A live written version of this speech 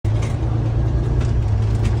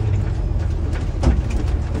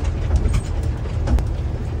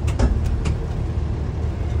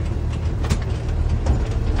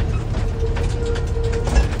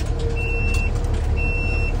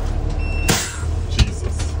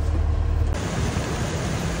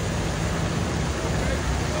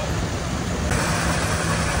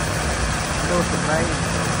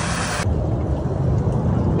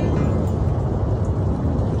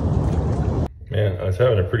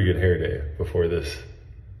pretty good hair day before this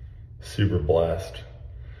super blast.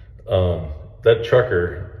 That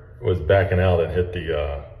trucker was backing out and hit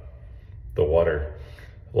the water.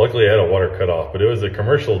 Luckily I had a water cutoff, but it was a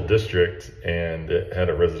commercial district and it had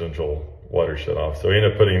a residential water shut off. So we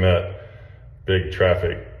ended up putting that big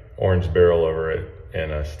traffic orange barrel over it,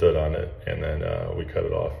 and I stood on it, and then we cut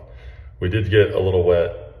it off. We did get a little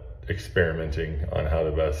wet experimenting on how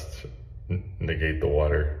to best negate the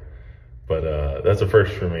water, but that's a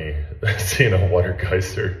first for me, seeing a water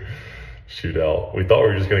geyser shoot out. We thought we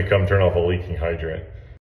were just gonna come turn off a leaking hydrant.